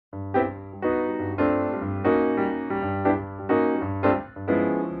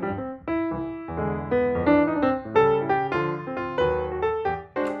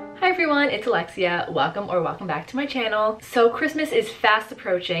it's Alexia. Welcome back to my channel. So Christmas is fast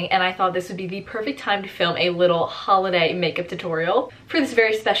approaching and I thought this would be the perfect time to film a little holiday makeup tutorial. For this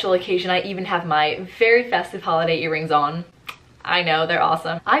very special occasion, I even have my very festive holiday earrings on. I know, they're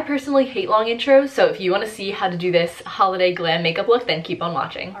awesome. I personally hate long intros, so if you want to see how to do this holiday glam makeup look, then keep on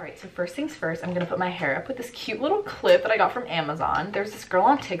watching. Alright, so first things first, I'm gonna put my hair up with this cute little clip that I got from Amazon. There's this girl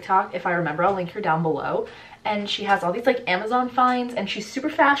on TikTok, if I remember, I'll link her down below. And she has all these like Amazon finds and she's super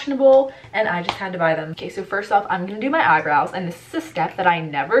fashionable and I just had to buy them. Okay, so first off, I'm gonna do my eyebrows, and this is a step that I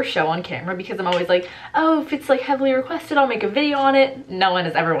never show on camera because I'm always like, oh, if it's like heavily requested, I'll make a video on it. No one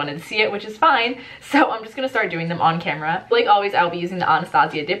has ever wanted to see it, which is fine. So I'm just gonna start doing them on camera. Like always, I'll be using the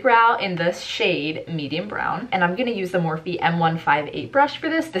Anastasia Dip Brow in the shade medium brown. And I'm gonna use the Morphe M158 brush for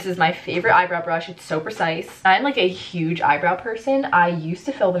this. This is my favorite eyebrow brush. It's so precise. I'm like a huge eyebrow person. I used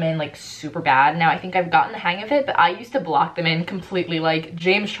to fill them in like super bad. Now I think I've gotten the hang of it, but I used to block them in completely, like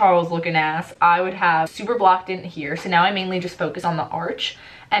James Charles looking ass. I would have super blocked in here, so now I mainly just focus on the arch,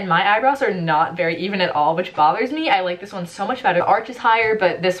 and my eyebrows are not very even at all, which bothers me. I like this one so much better. The arch is higher,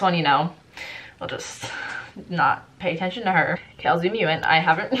 but this one, you know, I'll just not pay attention to her. Okay, I'll zoom you in. I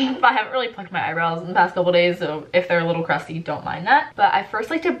haven't really plucked my eyebrows in the past couple days, so if they're a little crusty, don't mind that. But I first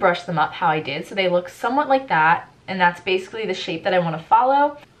like to brush them up how I did, so they look somewhat like that, and that's basically the shape that I want to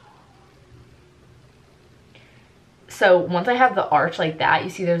follow. So once I have the arch like that, you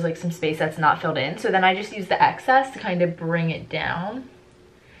see there's like some space that's not filled in. So then I just use the excess to kind of bring it down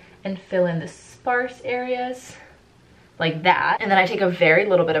and fill in the sparse areas like that. And then I take a very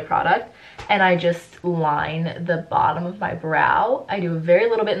little bit of product and I just line the bottom of my brow. I do a very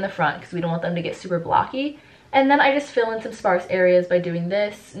little bit in the front because we don't want them to get super blocky. And then I just fill in some sparse areas by doing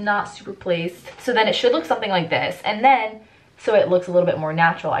this, not super placed. So then it should look something like this. And then, so it looks a little bit more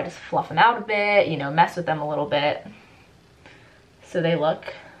natural, I just fluff them out a bit, you know, mess with them a little bit, so they look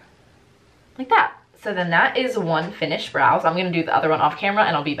like that. So then that is one finished brow. So I'm gonna do the other one off camera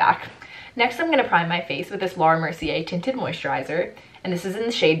and I'll be back. Next, I'm gonna prime my face with this Laura Mercier tinted moisturizer. And this is in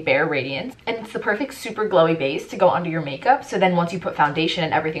the shade Bare Radiance. And it's the perfect super glowy base to go under your makeup. So then once you put foundation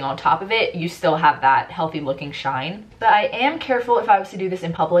and everything on top of it, you still have that healthy looking shine. But I am careful if I was to do this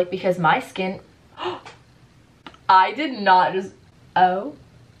in public because my skin, I did not just, oh,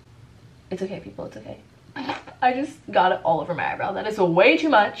 it's okay people, it's okay. I just got it all over my eyebrow. That is way too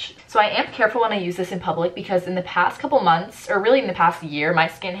much. So I am careful when I use this in public because in the past couple months, or really in the past year, my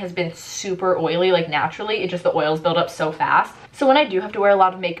skin has been super oily, like naturally. It just, the oils build up so fast. So when I do have to wear a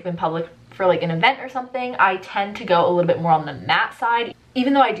lot of makeup in public for like an event or something, I tend to go a little bit more on the matte side.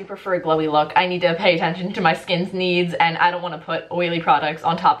 Even though I do prefer a glowy look, I need to pay attention to my skin's needs, and I don't want to put oily products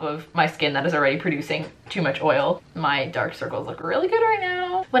on top of my skin that is already producing too much oil. My dark circles look really good right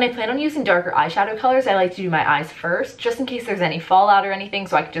now. When I plan on using darker eyeshadow colors, I like to do my eyes first, just in case there's any fallout or anything,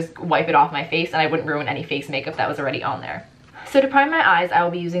 so I could just wipe it off my face and I wouldn't ruin any face makeup that was already on there. So to prime my eyes, I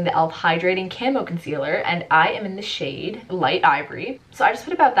will be using the e.l.f. Hydrating Camo Concealer, and I am in the shade Light Ivory. So I just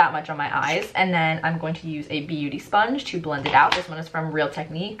put about that much on my eyes, and then I'm going to use a beauty sponge to blend it out. This one is from Real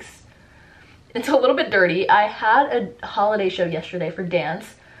Techniques. It's a little bit dirty. I had a holiday show yesterday for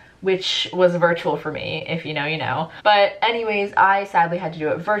dance, which was virtual for me, if you know, you know. But anyways, I sadly had to do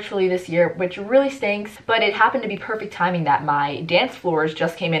it virtually this year, which really stinks, but it happened to be perfect timing that my dance floors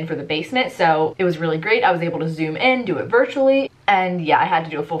just came in for the basement, so it was really great. I was able to zoom in, do it virtually, and yeah, I had to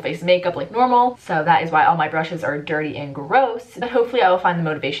do a full face of makeup like normal, so that is why all my brushes are dirty and gross, but hopefully I will find the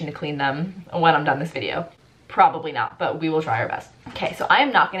motivation to clean them when I'm done this video. Probably not, but we will try our best. Okay, so I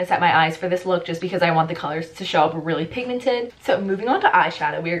am not going to set my eyes for this look just because I want the colors to show up really pigmented. So moving on to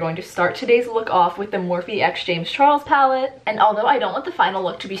eyeshadow, we are going to start today's look off with the Morphe X James Charles palette. And although I don't want the final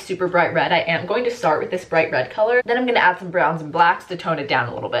look to be super bright red, I am going to start with this bright red color. Then I'm going to add some browns and blacks to tone it down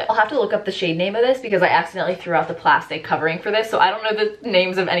a little bit. I'll have to look up the shade name of this because I accidentally threw out the plastic covering for this, so I don't know the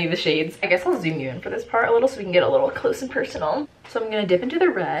names of any of the shades. I guess I'll zoom you in for this part a little so we can get a little close and personal. So I'm going to dip into the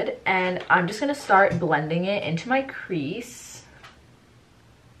red and I'm just going to start blending it into my crease.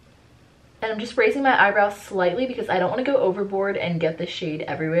 And I'm just raising my eyebrows slightly because I don't want to go overboard and get the shade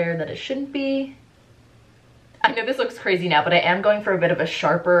everywhere that it shouldn't be. I know this looks crazy now, but I am going for a bit of a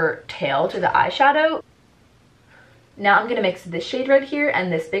sharper tail to the eyeshadow. Now I'm going to mix this shade right here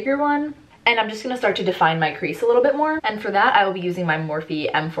and this bigger one. And I'm just going to start to define my crease a little bit more. And for that, I will be using my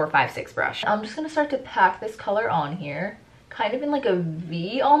Morphe M456 brush. I'm just going to start to pack this color on here, kind of in like a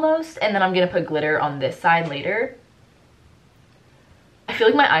V almost, and then I'm gonna put glitter on this side later. I feel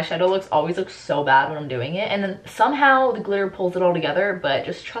like my eyeshadow always looks so bad when I'm doing it, and then somehow the glitter pulls it all together, but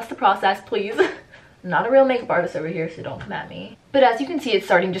just trust the process, please. I'm not a real makeup artist over here, so don't come at me. But as you can see, it's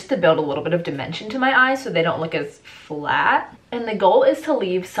starting just to build a little bit of dimension to my eyes so they don't look as flat. And the goal is to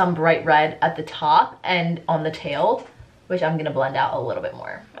leave some bright red at the top and on the tail, which I'm gonna blend out a little bit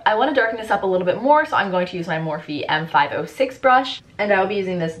more. I wanna darken this up a little bit more, so I'm going to use my Morphe M506 brush, and I'll be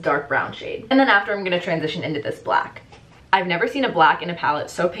using this dark brown shade. And then after, I'm gonna transition into this black. I've never seen a black in a palette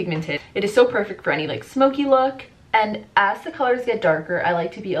so pigmented. It is so perfect for any like smoky look. And as the colors get darker, I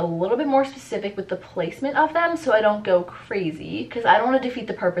like to be a little bit more specific with the placement of them so I don't go crazy, because I don't want to defeat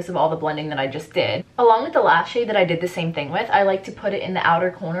the purpose of all the blending that I just did. Along with the last shade that I did the same thing with, I like to put it in the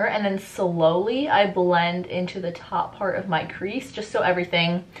outer corner and then slowly I blend into the top part of my crease just so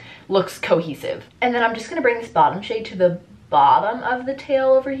everything looks cohesive. And then I'm just going to bring this bottom shade to the bottom of the tail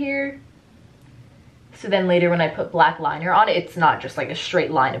over here. So then later when I put black liner on it, it's not just like a straight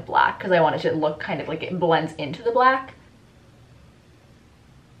line of black, because I want it to look kind of like it blends into the black.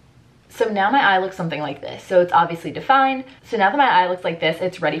 So now my eye looks something like this. So it's obviously defined. So now that my eye looks like this,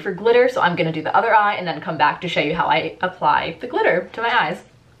 it's ready for glitter. So I'm gonna do the other eye and then come back to show you how I apply the glitter to my eyes.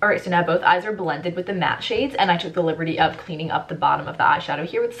 All right, so now both eyes are blended with the matte shades, and I took the liberty of cleaning up the bottom of the eyeshadow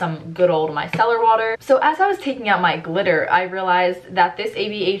here with some good old micellar water. So as I was taking out my glitter, I realized that this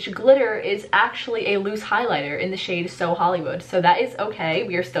ABH glitter is actually a loose highlighter in the shade So Hollywood. So that is okay,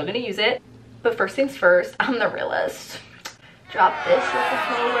 we are still gonna use it. But first things first, I'm the realist. Drop this with the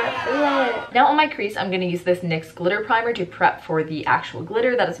whole rest. Now on my crease, I'm gonna use this NYX glitter primer to prep for the actual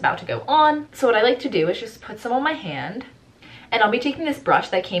glitter that is about to go on. So what I like to do is just put some on my hand. And I'll be taking this brush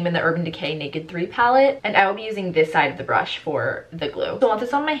that came in the Urban Decay Naked 3 palette, and I will be using this side of the brush for the glue. So once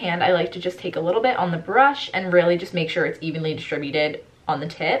it's on my hand, I like to just take a little bit on the brush and really just make sure it's evenly distributed on the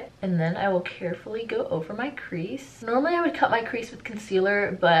tip. And then I will carefully go over my crease. Normally I would cut my crease with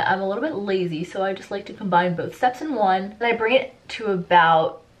concealer, but I'm a little bit lazy, so I just like to combine both steps in one. And I bring it to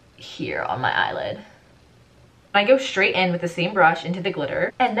about here on my eyelid. I go straight in with the same brush into the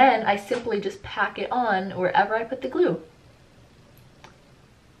glitter, and then I simply just pack it on wherever I put the glue.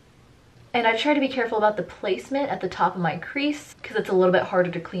 And I try to be careful about the placement at the top of my crease because it's a little bit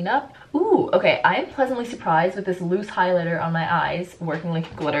harder to clean up. Ooh, okay, I am pleasantly surprised with this loose highlighter on my eyes working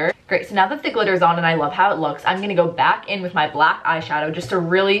like glitter. Great, so now that the glitter is on and I love how it looks, I'm gonna go back in with my black eyeshadow just to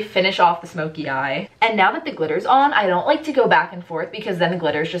really finish off the smoky eye. And now that the glitter's on, I don't like to go back and forth because then the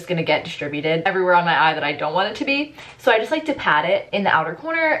glitter is just gonna get distributed everywhere on my eye that I don't want it to be. So I just like to pat it in the outer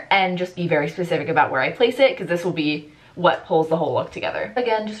corner and just be very specific about where I place it, because this will be what pulls the whole look together.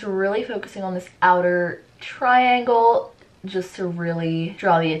 Again, just really focusing on this outer triangle just to really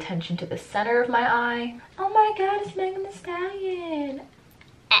draw the attention to the center of my eye. Oh my god, it's Megan Thee Stallion.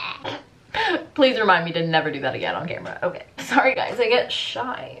 Please remind me to never do that again on camera. Okay, sorry guys, I get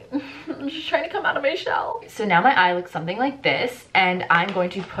shy. I'm just trying to come out of my shell. So now my eye looks something like this, and I'm going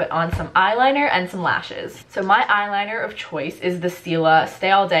to put on some eyeliner and some lashes. So my eyeliner of choice is the Stila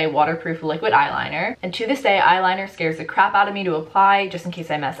Stay All Day Waterproof Liquid Eyeliner. And to this day, eyeliner scares the crap out of me to apply just in case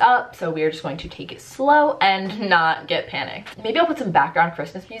I mess up. So we're just going to take it slow and not get panicked. Maybe I'll put some background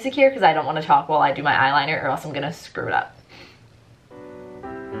Christmas music here because I don't want to talk while I do my eyeliner or else I'm gonna screw it up.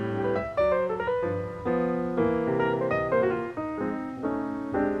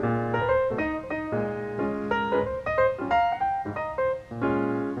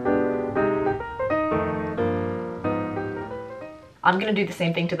 I'm gonna do the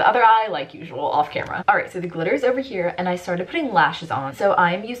same thing to the other eye like usual off camera. All right, so the glitter's over here and I started putting lashes on. So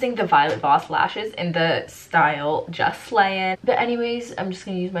I'm using the Violet Voss lashes in the style Just Slayin'. But anyways, I'm just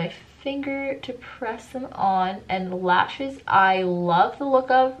gonna use my finger to press them on. And lashes I love the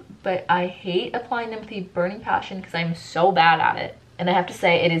look of, but I hate applying them with a burning passion because I'm so bad at it. And I have to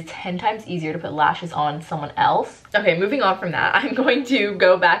say, it is 10 times easier to put lashes on someone else. Okay, moving on from that, I'm going to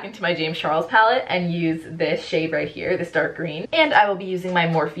go back into my James Charles palette and use this shade right here, this dark green. And I will be using my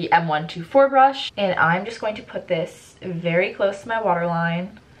Morphe M124 brush. And I'm just going to put this very close to my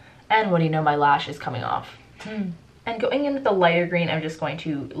waterline. And what do you know, my lash is coming off. And going in with the lighter green, I'm just going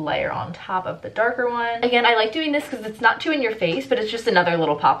to layer on top of the darker one. Again, I like doing this because it's not too in your face, but it's just another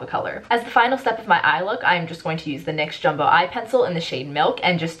little pop of color. As the final step of my eye look, I'm just going to use the NYX Jumbo Eye Pencil in the shade Milk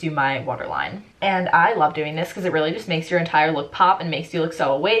and just do my waterline. And I love doing this because it really just makes your entire look pop and makes you look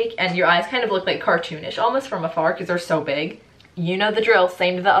so awake, and your eyes kind of look like cartoonish almost from afar because they're so big. You know the drill,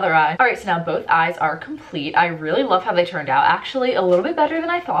 same to the other eye. All right, so now both eyes are complete. I really love how they turned out. Actually, a little bit better than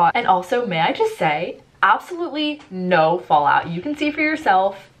I thought. And also, may I just say, absolutely no fallout. You can see for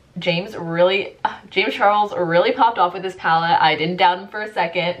yourself. James Charles really popped off with this palette. I didn't doubt him for a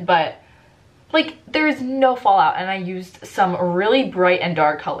second, but like there's no fallout, and I used some really bright and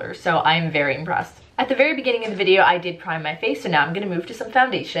dark colors, so I'm very impressed. At the very beginning of the video, I did prime my face, so now I'm going to move to some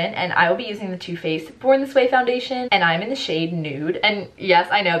foundation, and I will be using the Too Faced Born This Way foundation, and I'm in the shade Nude. And yes,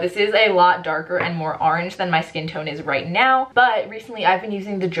 I know this is a lot darker and more orange than my skin tone is right now, but recently I've been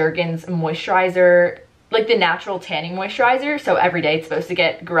using the Jergens moisturizer, like the natural tanning moisturizer, so every day it's supposed to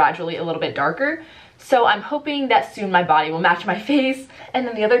get gradually a little bit darker. So I'm hoping that soon my body will match my face. And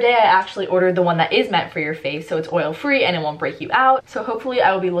then the other day I actually ordered the one that is meant for your face, so it's oil free and it won't break you out. So hopefully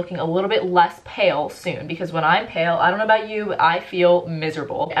I will be looking a little bit less pale soon, because when I'm pale, I don't know about you, but I feel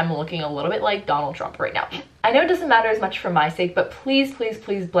miserable. I'm looking a little bit like Donald Trump right now. I know it doesn't matter as much for my sake, but please, please,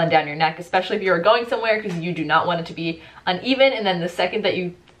 please blend down your neck, especially if you are going somewhere, because you do not want it to be uneven. And then the second that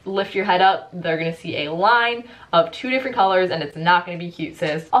you lift your head up, they're gonna see a line of 2 different colors, and it's not gonna be cute,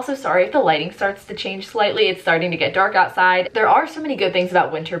 sis. Also, sorry if the lighting starts to change slightly. It's starting to get dark outside. There are so many good things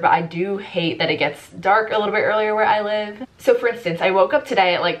about winter, but I do hate that it gets dark a little bit earlier where I live. So for instance, I woke up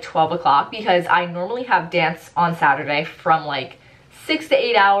today at like 12 o'clock because I normally have dance on Saturday from like 6 to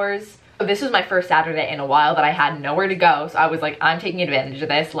 8 hours. This was my first Saturday in a while that I had nowhere to go, so I was like, I'm taking advantage of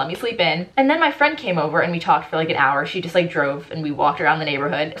this, let me sleep in. And then my friend came over and we talked for like an hour. She just like drove and we walked around the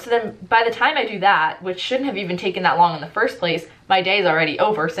neighborhood. So then by the time I do that, which shouldn't have even taken that long in the first place, my day is already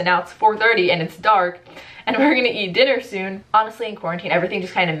over. So now it's 4:30 and it's dark and we're gonna eat dinner soon. Honestly, in quarantine, everything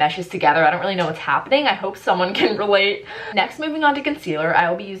just kind of meshes together. I don't really know what's happening. I hope someone can relate. Next, moving on to concealer, I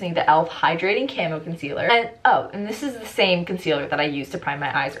will be using the e.l.f. Hydrating Camo Concealer. And oh, and this is the same concealer that I used to prime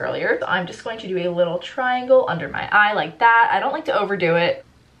my eyes earlier. So I'm just going to do a little triangle under my eye like that. I don't like to overdo it.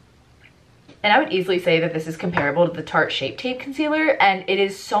 And I would easily say that this is comparable to the Tarte Shape Tape concealer, and it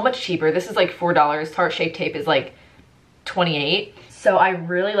is so much cheaper. This is like $4. Tarte Shape Tape is like $28. So I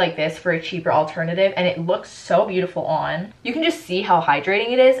really like this for a cheaper alternative, and it looks so beautiful on. You can just see how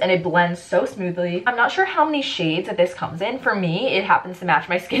hydrating it is, and it blends so smoothly. I'm not sure how many shades that this comes in. For me, it happens to match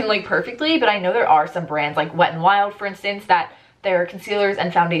my skin like perfectly, but I know there are some brands like Wet n Wild, for instance, that their concealers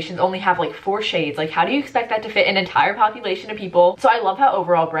and foundations only have like 4 shades. Like, how do you expect that to fit an entire population of people? So I love how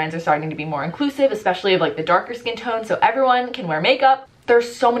overall brands are starting to be more inclusive, especially of like the darker skin tone, so everyone can wear makeup.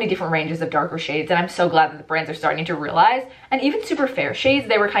 There's so many different ranges of darker shades, and I'm so glad that the brands are starting to realize. And even super fair shades,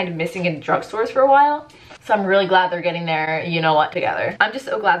 they were kind of missing in drugstores for a while. So I'm really glad they're getting their, you know what, together. I'm just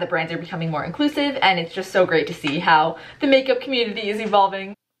so glad that brands are becoming more inclusive, and it's just so great to see how the makeup community is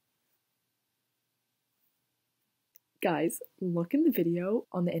evolving. Guys, look in the video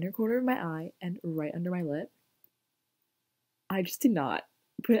on the inner corner of my eye and right under my lip. I just did not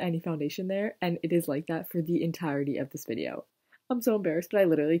put any foundation there, and it is like that for the entirety of this video. I'm so embarrassed, but I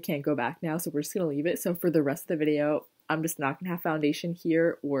literally can't go back now, so we're just gonna leave it. So for the rest of the video, I'm just not gonna have foundation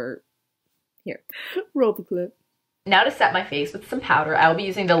here or here. Roll the clip. Now to set my face with some powder, I will be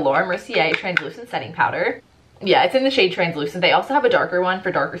using the Laura Mercier Translucent Setting Powder. Yeah, it's in the shade Translucent. They also have a darker one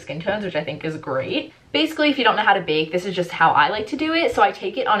for darker skin tones, which I think is great. Basically, if you don't know how to bake, this is just how I like to do it. So I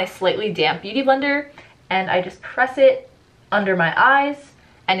take it on a slightly damp beauty blender, and I just press it under my eyes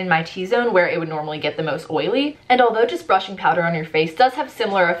and in my T-zone where it would normally get the most oily. And although just brushing powder on your face does have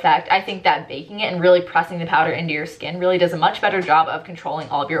similar effect, I think that baking it and really pressing the powder into your skin really does a much better job of controlling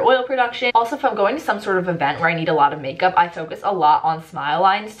all of your oil production. Also, if I'm going to some sort of event where I need a lot of makeup, I focus a lot on smile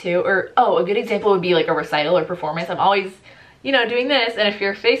lines too. Or, oh, a good example would be like a recital or performance. I'm always, you know, doing this, and if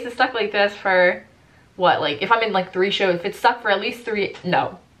your face is stuck like this for, what, like if I'm in like 3 shows, if it's stuck for at least 3,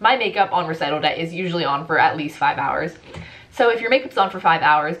 no. My makeup on recital day is usually on for at least 5 hours. So if your makeup's on for 5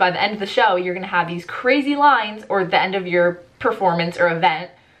 hours, by the end of the show, you're gonna have these crazy lines, or the end of your performance or event.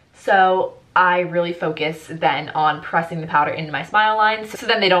 So I really focus then on pressing the powder into my smile lines, so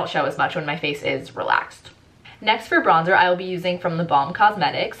then they don't show as much when my face is relaxed. Next, for bronzer, I will be using from the Balm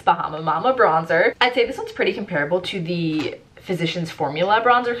Cosmetics Bahama Mama bronzer. I'd say this one's pretty comparable to the Physicians Formula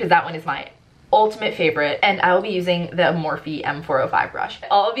bronzer, because that one is my ultimate favorite, and I will be using the Morphe M405 brush.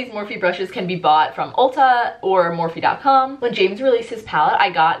 All of these Morphe brushes can be bought from Ulta or Morphe.com. When James released his palette,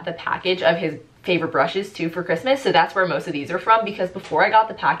 I got the package of his favorite brushes too for Christmas, so that's where most of these are from, because before I got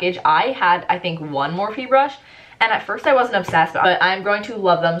the package, I had, I think, 1 Morphe brush, and at first I wasn't obsessed, but I'm going to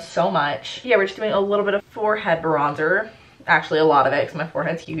love them so much. Yeah, we're just doing a little bit of forehead bronzer. Actually, a lot of it, because my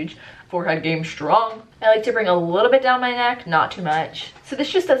forehead's huge. Forehead game strong. I like to bring a little bit down my neck, not too much. So this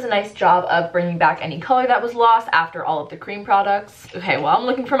just does a nice job of bringing back any color that was lost after all of the cream products. Okay, well, I'm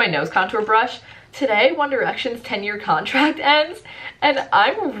looking for my nose contour brush. Today, One Direction's 10-year contract ends, and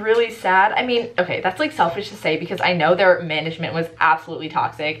I'm really sad. I mean, okay, that's like selfish to say because I know their management was absolutely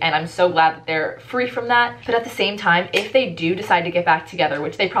toxic, and I'm so glad that they're free from that. But at the same time, if they do decide to get back together,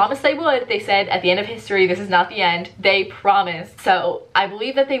 which they promised they would, they said at the end of history, this is not the end, they promised. So I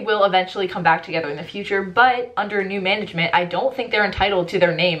believe that they will eventually come back together in the future. future, but under new management, I don't think they're entitled to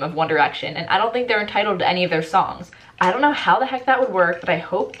their name of One Direction, and I don't think they're entitled to any of their songs. I don't know how the heck that would work, but I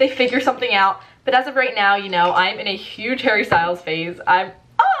hope they figure something out. But as of right now, you know, I'm in a huge Harry Styles phase. I'm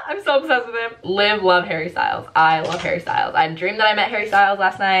so obsessed with him. Love Harry Styles. I love Harry Styles. I dreamed that I met Harry Styles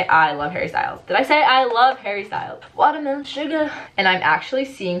last night. I love Harry Styles. Did I say I love Harry Styles? Watermelon sugar. And I'm actually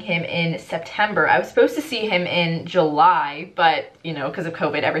seeing him in September. I was supposed to see him in July, but you know, because of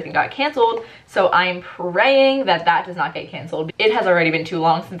COVID, everything got canceled. So I'm praying that that does not get canceled. It has already been too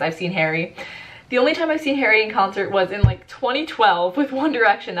long since I've seen Harry. The only time I've seen Harry in concert was in like 2012 with One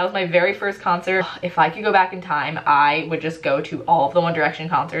Direction. That was my very first concert. If I could go back in time, I would just go to all of the One Direction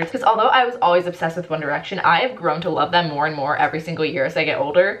concerts. Because although I was always obsessed with One Direction, I have grown to love them more and more every single year as I get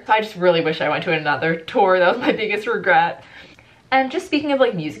older. So I just really wish I went to another tour. That was my biggest regret. And just speaking of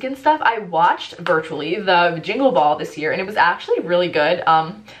like music and stuff, I watched virtually the Jingle Ball this year and it was actually really good.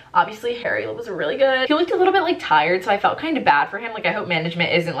 Obviously Harry was really good. He looked a little bit like tired, so I felt kind of bad for him. Like I hope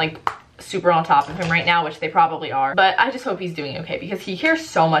management isn't like super on top of him right now, which they probably are, but I just hope he's doing okay because he cares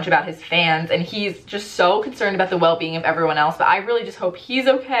so much about his fans and he's just so concerned about the well-being of everyone else. But I really just hope he's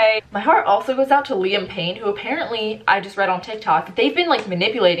okay. My heart also goes out to Liam Payne, who apparently, I just read on TikTok that they've been like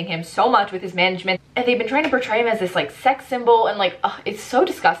manipulating him so much with his management and they've been trying to portray him as this like sex symbol and like, it's so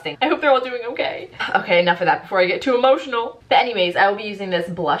disgusting. I hope they're all doing okay. Okay, enough of that before I get too emotional. But anyways, I will be using this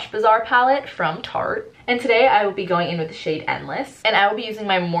Blush Bazaar palette from Tarte. And today I will be going in with the shade Endless, and I will be using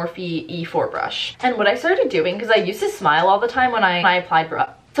my Morphe E4 brush. And what I started doing, because I used to smile all the time when I applied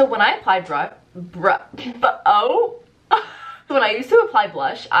brush. So when I applied when I used to apply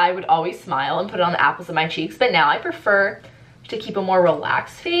blush, I would always smile and put it on the apples of my cheeks, but now I prefer to keep a more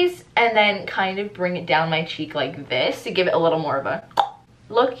relaxed face and then kind of bring it down my cheek like this to give it a little more of a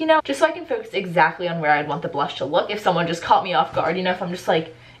look, you know, just so I can focus exactly on where I'd want the blush to look if someone just caught me off guard. You know, if I'm just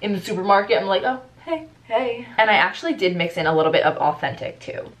like in the supermarket, I'm like, oh, hey. And I actually did mix in a little bit of Authentic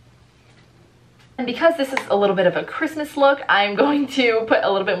too. And because this is a little bit of a Christmas look, I'm going to put a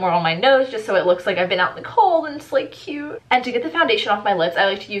little bit more on my nose just so it looks like I've been out in the cold and it's like cute. And to get the foundation off my lips, I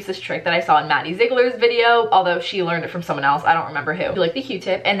like to use this trick that I saw in Maddie Ziegler's video, although she learned it from someone else, I don't remember who. You like the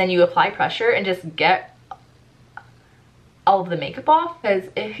Q-tip and then you apply pressure and just get all of the makeup off, because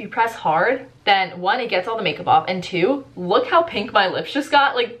if you press hard, then one, it gets all the makeup off, and two, look how pink my lips just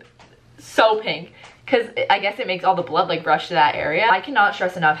got, like so pink. Because I guess it makes all the blood like rush to that area. I cannot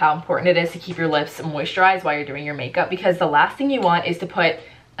stress enough how important it is to keep your lips moisturized while you're doing your makeup, because the last thing you want is to put,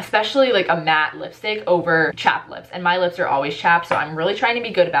 especially like a matte lipstick, over chapped lips. And my lips are always chapped, so I'm really trying to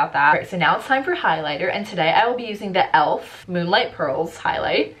be good about that. Alright, so now it's time for highlighter, and today I will be using the e.l.f. Moonlight Pearls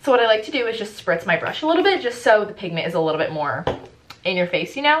highlight. So what I like to do is just spritz my brush a little bit, just so the pigment is a little bit more in your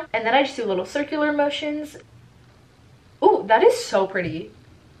face, you know? And then I just do little circular motions. Ooh, that is so pretty.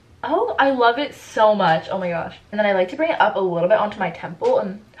 Oh, I love it so much. Oh my gosh. And then I like to bring it up a little bit onto my temple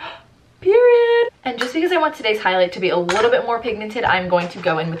and period. And just because I want today's highlight to be a little bit more pigmented, I'm going to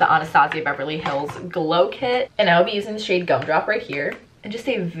go in with the Anastasia Beverly Hills Glow Kit. And I will be using the shade Gumdrop right here. And just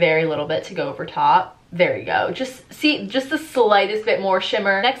a very little bit to go over top. There you go. Just see, just the slightest bit more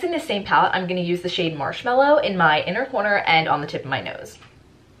shimmer. Next, in the same palette, I'm going to use the shade Marshmallow in my inner corner and on the tip of my nose.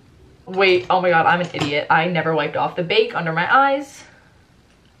 Wait, oh my god, I'm an idiot. I never wiped off the bake under my eyes.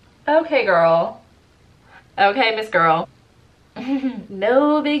 Okay, girl. Okay, Miss Girl.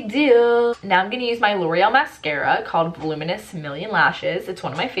 No big deal. Now I'm gonna use my L'Oreal mascara called Voluminous Million Lashes. It's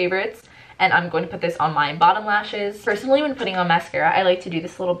one of my favorites, and I'm going to put this on my bottom lashes. Personally, when putting on mascara, I like to do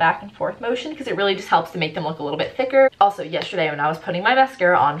this little back and forth motion because it really just helps to make them look a little bit thicker. Also, yesterday when I was putting my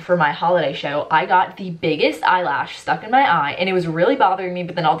mascara on for my holiday show, I got the biggest eyelash stuck in my eye, and it was really bothering me,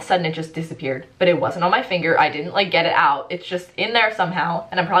 but then all of a sudden it just disappeared. But it wasn't on my finger. I didn't like get it out. It's just in there somehow,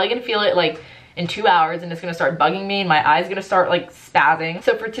 and I'm probably gonna feel it like in 2 hours, and it's gonna start bugging me and my eye's gonna start like spazzing.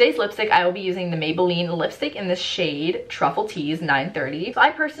 So for today's lipstick, I will be using the Maybelline lipstick in this shade Truffle Tease 930. So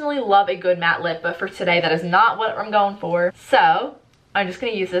I personally love a good matte lip, but for today that is not what I'm going for. So I'm just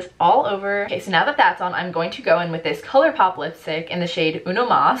gonna use this all over. Okay, so now that that's on, I'm going to go in with this ColourPop lipstick in the shade Uno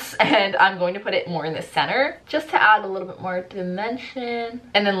Mas, and I'm going to put it more in the center just to add a little bit more dimension.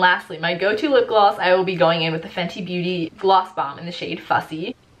 And then lastly, my go-to lip gloss, I will be going in with the Fenty Beauty Gloss Bomb in the shade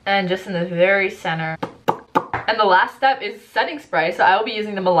Fussy, and just in the very center. And the last step is setting spray, so I will be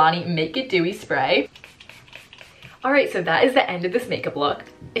using the Milani Make It Dewy spray. Alright, so that is the end of this makeup look.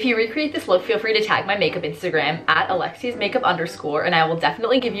 If you recreate this look, feel free to tag my makeup Instagram at alexiazzmakeup_, and I will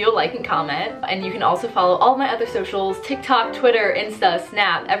definitely give you a like and comment. And you can also follow all my other socials, TikTok, Twitter, Insta,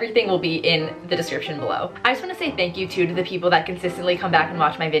 Snap, everything will be in the description below. I just want to say thank you too to the people that consistently come back and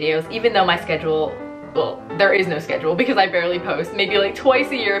watch my videos, even though my schedule well, there is no schedule because I barely post, maybe like twice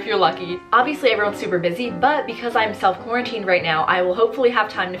a year if you're lucky. Obviously everyone's super busy, but because I'm self-quarantined right now, I will hopefully have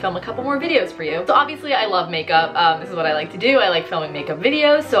time to film a couple more videos for you. So obviously I love makeup. This is what I like to do. I like filming makeup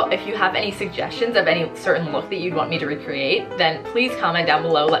videos. So if you have any suggestions of any certain look that you'd want me to recreate, then please comment down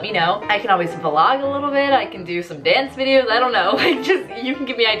below, let me know. I can always vlog a little bit. I can do some dance videos. I don't know, like just, you can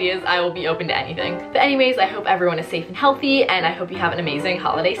give me ideas. I will be open to anything. But anyways, I hope everyone is safe and healthy, and I hope you have an amazing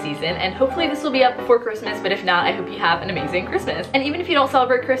holiday season, and hopefully this will be up before Christmas, but if not, I hope you have an amazing Christmas. And even if you don't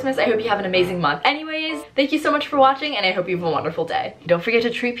celebrate Christmas, I hope you have an amazing month. Anyways, thank you so much for watching, and I hope you have a wonderful day. Don't forget to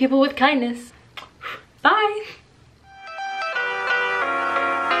treat people with kindness. Bye!